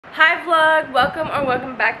Hi vlog,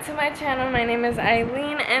 welcome back to my channel. My name is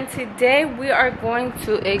Eileen and today we are going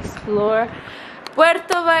to explore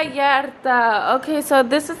Puerto Vallarta. Okay, so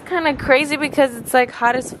this is kind of crazy because it's like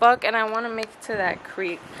hot as fuck and I want to make it to that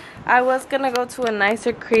creek. I was gonna go to a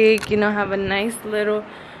nicer creek, you know, have a nice little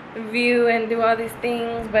view and do all these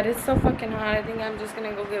things, but it's so fucking hot. I think I'm just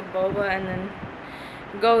gonna go get boba and then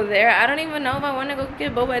go there. I don't even know if I want to go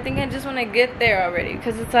get boba. I think I just want to get there already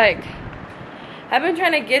because it's like I've been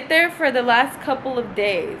trying to get there for the last couple of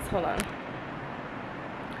days. Hold on.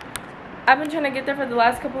 I've been trying to get there for the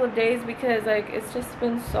last couple of days because like it's just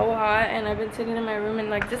been so hot and I've been sitting in my room and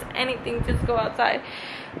like just anything, just go outside.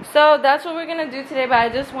 So that's what we're gonna do today, but I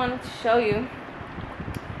just wanted to show you.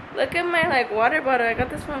 Look at my like water bottle. I got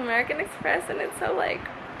this from American Express and it's so like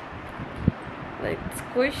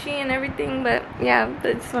squishy and everything, but yeah,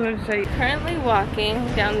 I just wanted to show you. Currently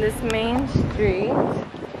walking down this main street.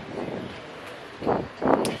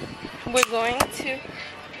 We're going to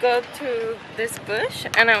go to this bridge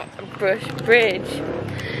and I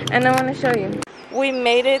want to show you. We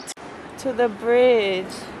made it to the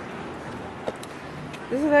bridge.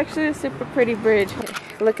 This is actually a super pretty bridge.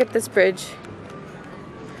 Look at this bridge.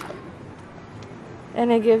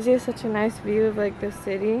 And it gives you such a nice view of like the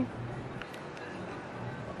city.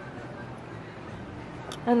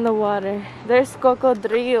 And the water. There's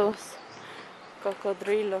cocodrilos.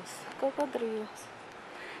 Cocodrilos.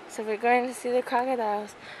 So we're going to see the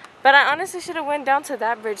crocodiles. But I honestly should have went down to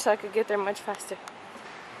that bridge so I could get there much faster.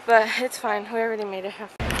 But it's fine. We already made it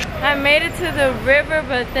half. I made it to the river,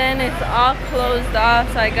 but then it's all closed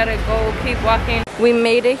off, so I gotta go keep walking. We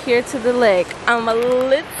made it here to the lake. I'm a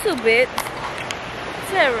little bit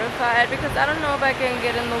terrified because I don't know if I can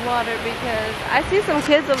get in the water because I see some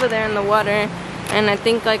kids over there in the water. And I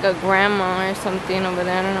think like a grandma or something over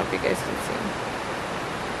there. I don't know if you guys can see.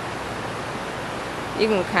 You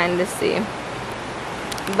can kind of see.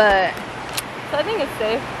 But, so I think it's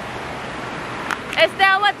safe. Este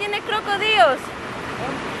agua tiene crocodilos.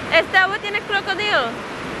 Este agua tiene crocodilos.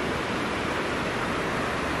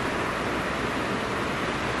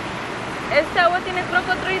 Este agua tiene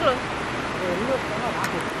crocodilos.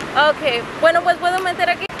 Okay, bueno pues puedo meter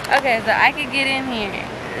aquí. Okay, so I could get in here.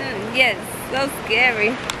 Yes, so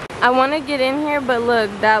scary. I want to get in here, but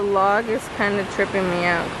look, that log is kind of tripping me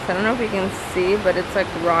out. I don't know if you can see, but it's like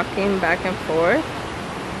rocking back and forth.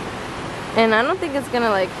 And I don't think it's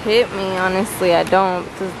gonna like hit me, honestly. I don't,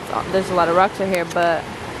 because there's a lot of rocks right here, but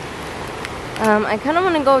I kind of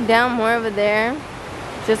want to go down more over there,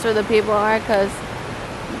 just where the people are, because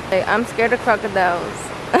like, I'm scared of crocodiles.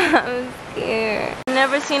 I'm scared. I've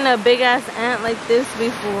never seen a big ass ant like this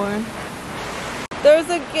before. There's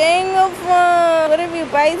a gang of them. What if he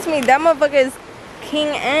bites me? That motherfucker is king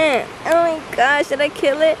ant. Oh my gosh, should I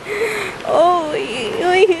kill it? Oh,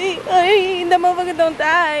 that motherfucker don't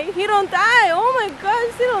die. He don't die. Oh my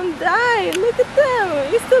gosh, he don't die. Look at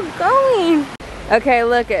them. He's still going. Okay,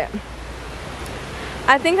 look it.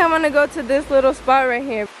 I think I'm gonna go to this little spot right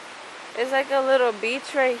here. It's like a little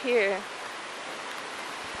beach right here.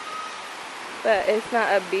 But it's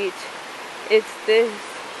not a beach. It's this.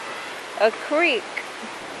 A creek.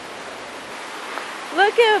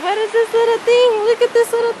 Look at, what is this little thing? Look at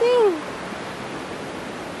this little thing.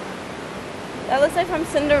 That looks like from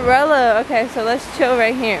Cinderella. Okay, so let's chill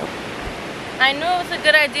right here. I knew it was a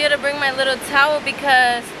good idea to bring my little towel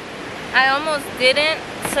because I almost didn't,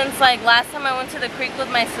 since like last time I went to the creek with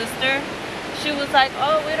my sister. She was like,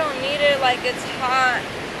 oh, we don't need it, like it's hot,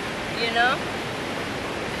 you know?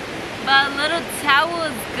 But a little towel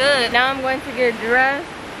is good. Now I'm going to get dressed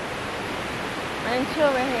and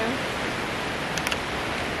chill right here.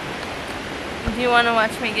 Do you want to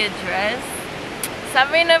watch me get dressed?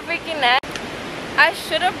 Sabrina freaking out. I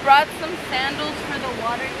should have brought some sandals for the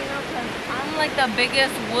water, you know, because I'm like the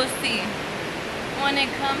biggest wussy when it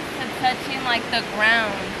comes to touching like the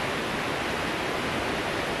ground.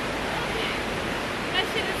 That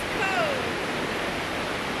shit is cold.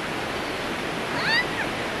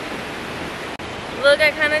 Look,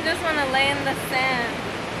 I kind of just want to lay in the sand.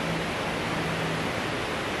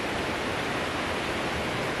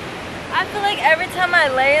 I feel like every time I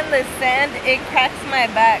lay in the sand, it cracks my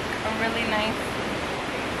back really nice.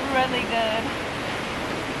 Really good.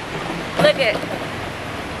 Look it.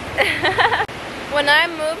 When I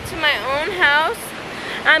move to my own house,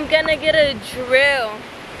 I'm gonna get a drill.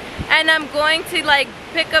 And I'm going to like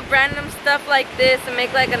pick up random stuff like this and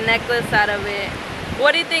make like a necklace out of it.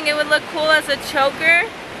 What do you think? It would look cool as a choker?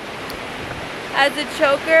 As a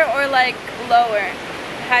choker or like lower?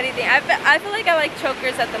 How do you think? I feel like I like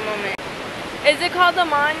chokers at the moment. Is it called a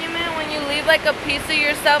monument when you leave like a piece of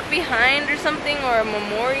yourself behind or something, or a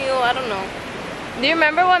memorial, I don't know. Do you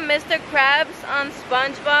remember when Mr. Krabs on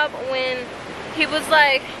SpongeBob, when he was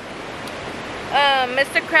like,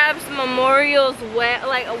 Mr. Krabs' memorial's well,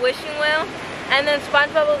 like a wishing well, and then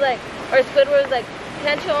SpongeBob was like, or Squidward was like,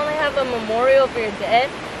 can't you only have a memorial if you're dead?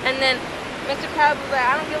 And then Mr. Krabs was like,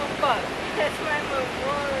 I don't give a fuck. That's my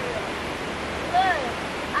memorial. Look,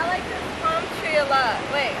 I like this palm tree a lot.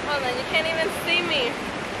 Wait, hold on, you can't even see me.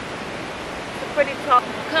 It's pretty tall.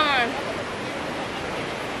 Come on.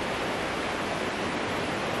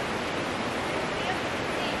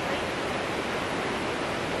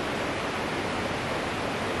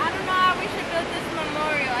 I don't know how we should build this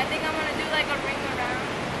memorial. I think I'm gonna do like a ring around.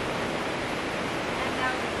 And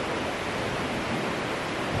down.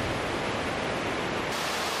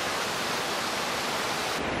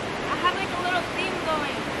 I have like a little theme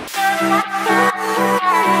going.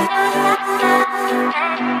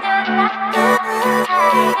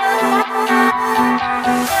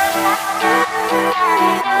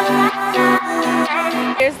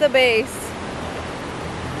 Here's the base.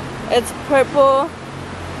 It's purple,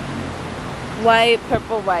 white,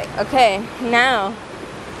 purple, white. Okay, now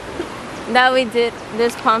that we did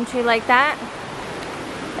this palm tree like that,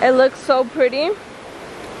 it looks so pretty,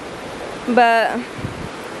 but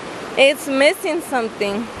it's missing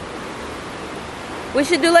something. We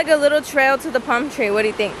should do like a little trail to the palm tree. What do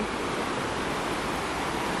you think?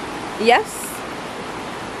 Yes?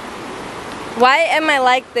 Why am I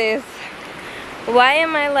like this? Why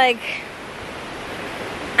am I like,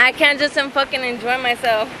 I can't just fucking enjoy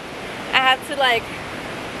myself. I have to like,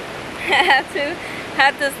 I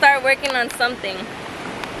have to start working on something.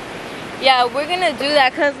 Yeah, we're gonna do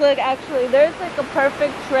that, cause look, actually, there's like a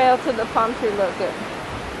perfect trail to the palm tree. Look,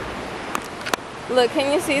 look,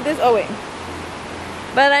 can you see this? Oh wait,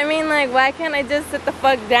 but I mean, like, why can't I just sit the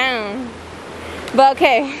fuck down? But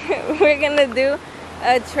okay, we're gonna do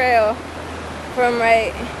a trail from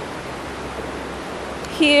right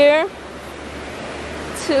here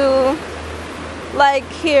to like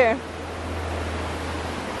here.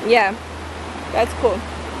 Yeah, that's cool.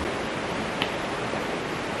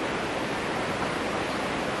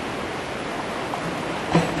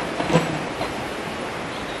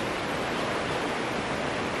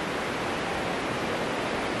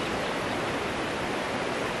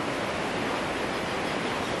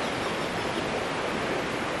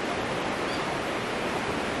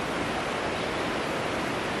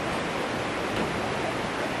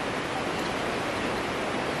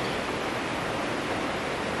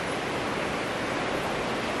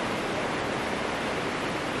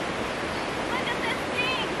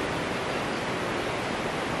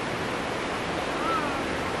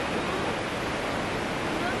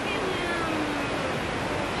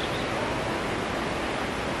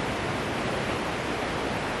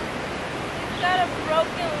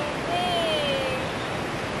 Broken wing.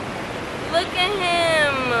 Look at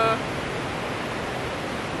him.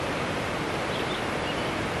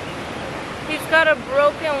 He's got a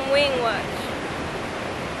broken wing, watch.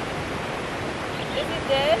 Is he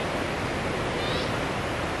dead?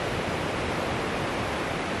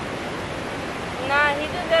 Nah, he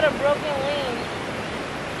just got a broken wing.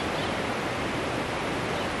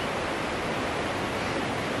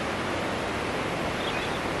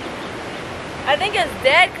 I think it's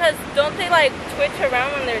dead, because don't they like twitch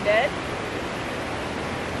around when they're dead?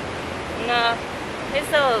 No, he's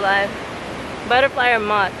still alive. Butterfly or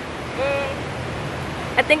moth?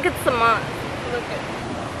 I think it's the moth. Look at it.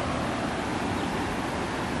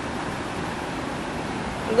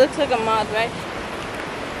 It looks like a moth, right?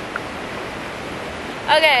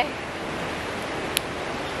 Okay.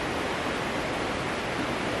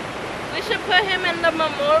 We should put him in the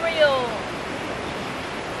memorial.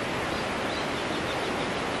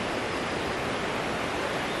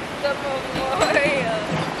 The memorial.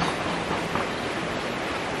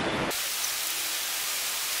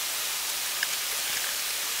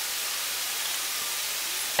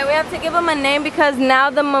 We have to give him a name, because now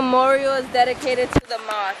the memorial is dedicated to the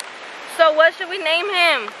moth. So what should we name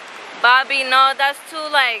him? Bobby? No, that's too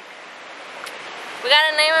like, we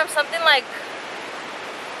gotta name him something like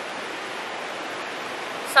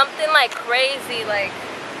crazy, like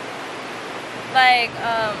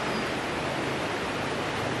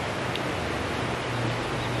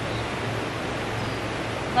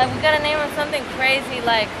we gotta name him something crazy,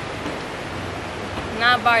 like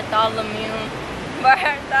not Bartholomew.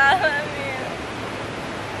 Bartholomew.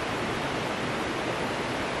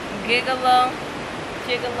 Gigolo.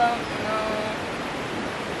 Gigolo. No.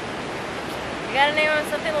 You gotta name him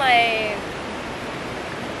something like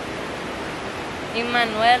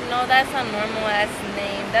Emmanuel, no, that's a normal ass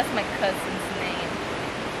name. That's my cousin's name.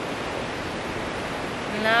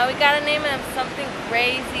 No, we gotta name him something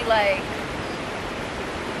crazy like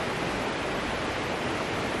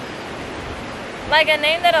a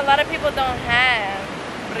name that a lot of people don't have.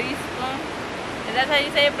 Brisco. Is that how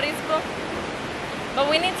you say it, Brisco? But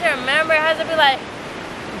we need to remember, it has to be like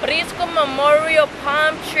Brisco Memorial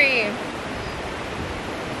Palm Tree.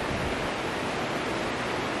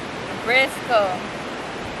 Briscoe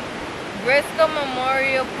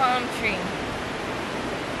Memorial Palm Tree.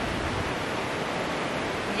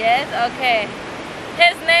 Yes, okay.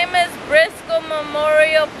 His name is Briscoe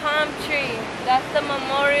Memorial Palm Tree. That's the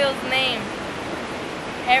memorial's name.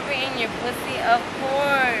 Heavy in your pussy, of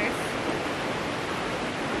course.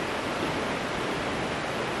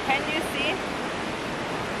 Can you see?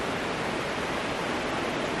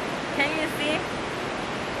 Can you see?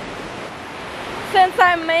 Since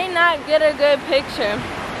I may not get a good picture,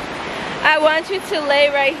 I want you to lay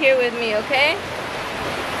right here with me, okay?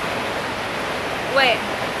 Wait.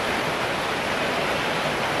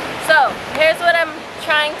 So, here's what I'm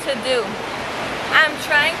trying to do. I'm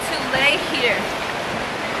trying to lay here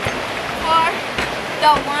for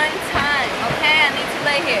the one time, okay? I need to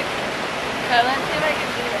lay here. So let's see if I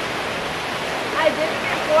can do it. I did it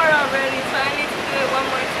before already, so I need to do it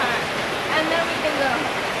one more time. And then we can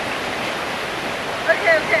go.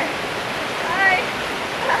 Okay, okay. Hi.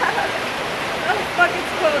 Oh fuck,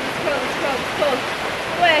 it's cold, it's cold, it's cold, it's cold.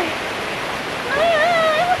 Wait.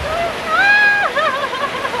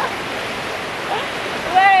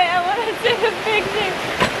 Wait, I want to take a picture.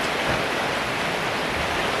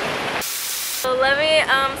 So let me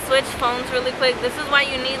switch phones really quick. This is why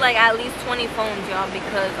you need like at least 20 phones, y'all,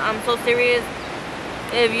 because I'm so serious.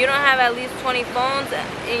 If you don't have at least 20 phones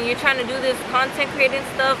and you're trying to do this content creating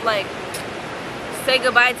stuff, like, say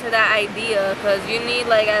goodbye to that idea, because you need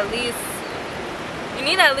like at least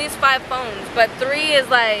 5 phones, but 3 is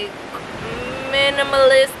like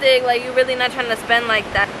minimalistic, like you're really not trying to spend like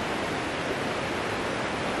that.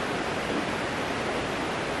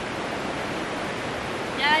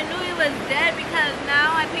 Yeah, I knew he was dead because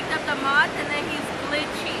now I picked up the moth and then he's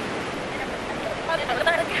glitchy.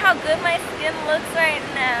 Look how good my skin looks right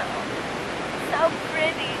now. So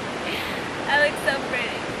pretty. I look so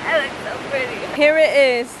pretty. I look so pretty. Here it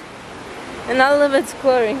is, in all of its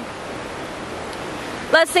glory.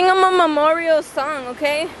 Let's sing them a memorial song,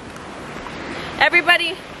 okay?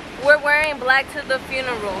 Everybody, we're wearing black to the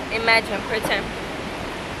funeral. Imagine, pretend.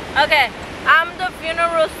 Okay, I'm the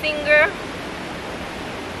funeral singer.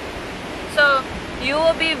 So, you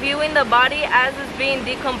will be viewing the body as it's being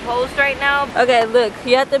decomposed right now. Okay, look,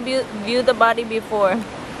 you have to view the body before.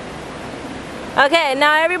 Okay,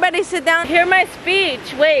 now everybody sit down. Hear my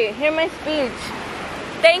speech. Wait, hear my speech.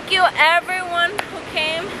 Thank you everyone who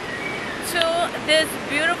came to this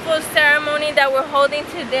beautiful ceremony that we're holding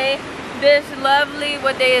today. This lovely,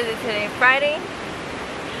 what day is it today? Friday?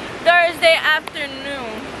 Thursday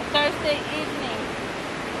afternoon. Thursday evening.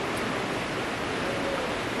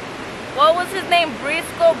 What was his name?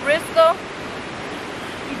 Briscoe?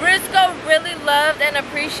 Briscoe really loved and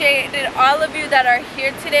appreciated all of you that are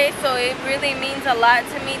here today, so it really means a lot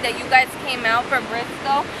to me that you guys came out for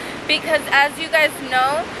Briscoe, because as you guys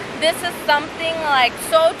know, this is something like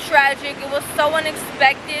so tragic. It was so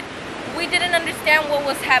unexpected. We didn't understand what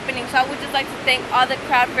was happening, so I would just like to thank all the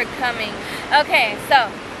crowd for coming. Okay,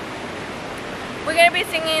 so we're gonna be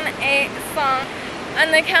singing a song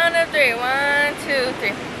on the count of 3. 1, 2,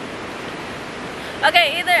 3.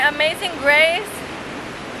 Okay, either Amazing Grace,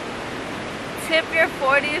 Tip Your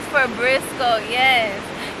 40s for Briscoe, yes.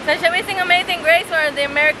 So should we sing Amazing Grace, or the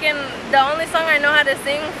only song I know how to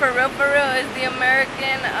sing for real is the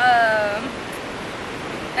American,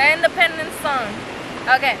 the independence song.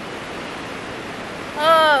 Okay.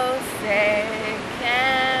 Oh, say,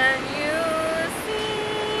 can you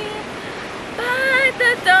see by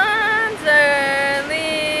the dawn's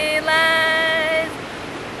early light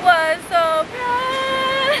what so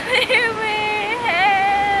proudly we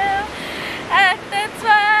hailed at the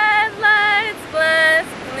twilight's glass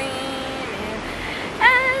gleaming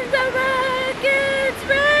and the rocket's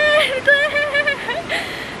red glare,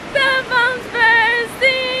 the bombs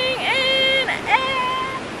bursting in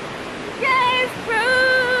air, yes,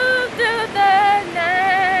 proof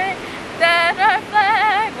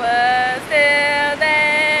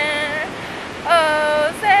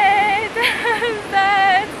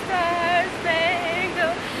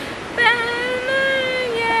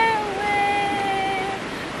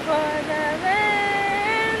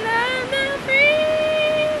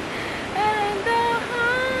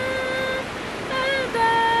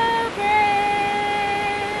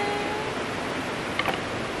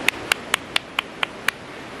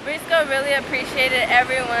Briscoe really appreciated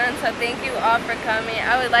everyone, so thank you all for coming.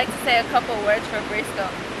 I would like to say a couple words for Briscoe.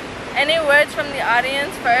 Any words from the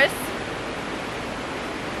audience first?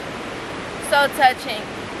 So touching,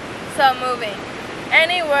 so moving.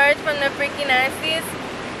 Any words from the freaky nasties?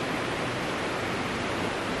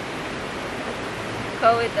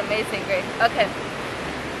 Go with Amazing Grace. Okay.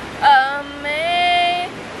 Amazing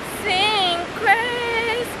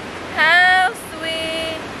Grace, how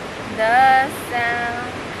sweet the sound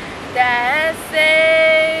that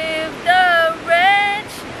saved a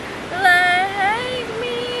wretch like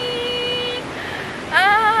me.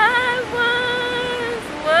 I once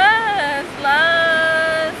was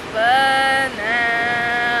lost, but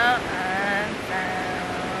now I'm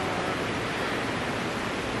found.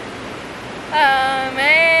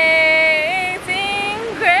 Amazing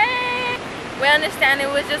Grace. We understand it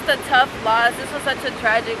was just a tough loss. This was such a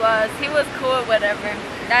tragic loss. He was cool or whatever.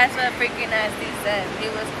 That's what freaking nasty said. He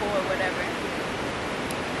was cool or whatever.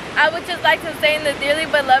 I would just like to say in the Dearly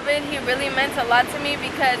Beloved, he really meant a lot to me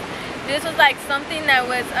because this was like something that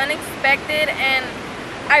was unexpected, and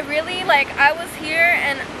I really I was here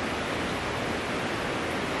and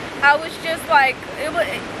I was just like, it was,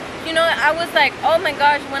 you know, I was like, oh my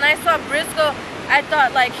gosh, when I saw Briscoe, I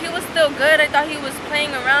thought like he was still good. I thought he was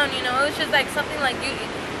playing around, you know. It was just like something like you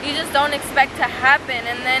just don't expect to happen,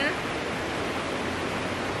 and then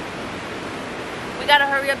we gotta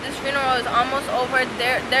hurry up. This funeral is almost over.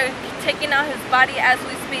 They're taking out his body as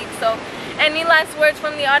we speak. So, any last words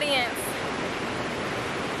from the audience?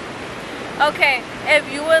 Okay, if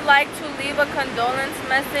you would like to leave a condolence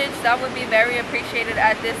message, that would be very appreciated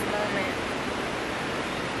at this moment.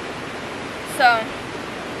 So,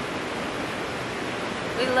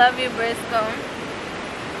 we love you, Briscoe.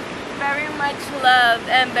 Very much loved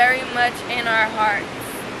and very much in our hearts.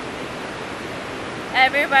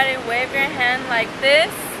 Everybody wave your hand like this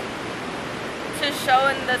to show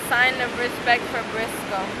in the sign of respect for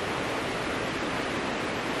Briscoe.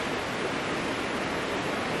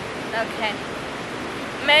 Okay.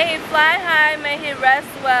 May he fly high, may he rest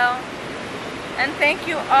well. And thank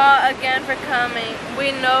you all again for coming.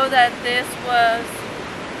 We know that this was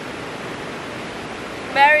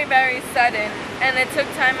very, very sudden, and it took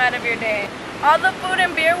time out of your day. All the food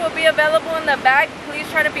and beer will be available in the back. Please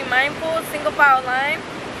try to be mindful, single file line.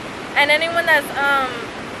 And anyone that's,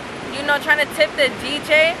 you know, trying to tip the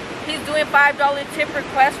DJ, he's doing $5 tip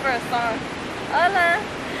request for a song. Hola.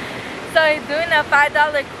 So he's doing a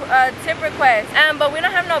 $5 tip request. But we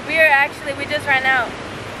don't have no beer, actually. We just ran out.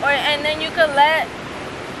 And then you could let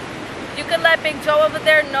Big Joe over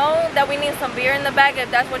there know that we need some beer in the bag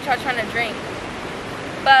if that's what y'all trying to drink.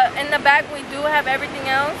 But in the bag we do have everything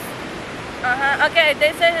else. Okay,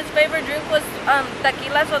 they said his favorite drink was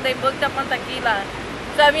tequila, so they booked up on tequila.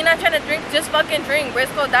 So if you're not trying to drink, just fucking drink.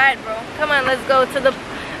 Briscoe died, bro. Come on, let's go to the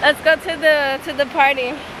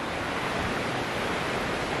party.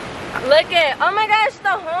 Look at, oh my gosh, the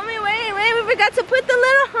homie. Wait, we forgot to put the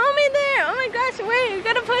little homie there. Oh my gosh, wait, we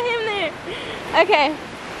gotta put him there. Okay.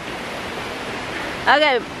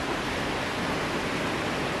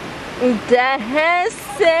 That has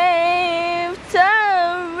saved a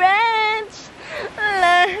wretch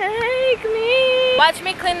like me. Watch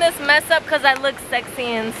me clean this mess up because I look sexy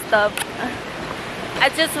and stuff. I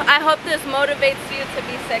hope this motivates you to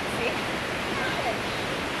be sexy.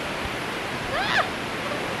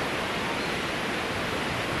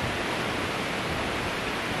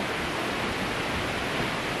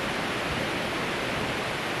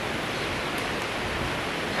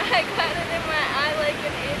 I got it in my eye like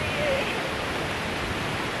an idiot.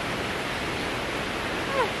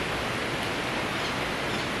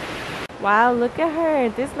 Wow, look at her.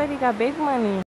 This lady got big money.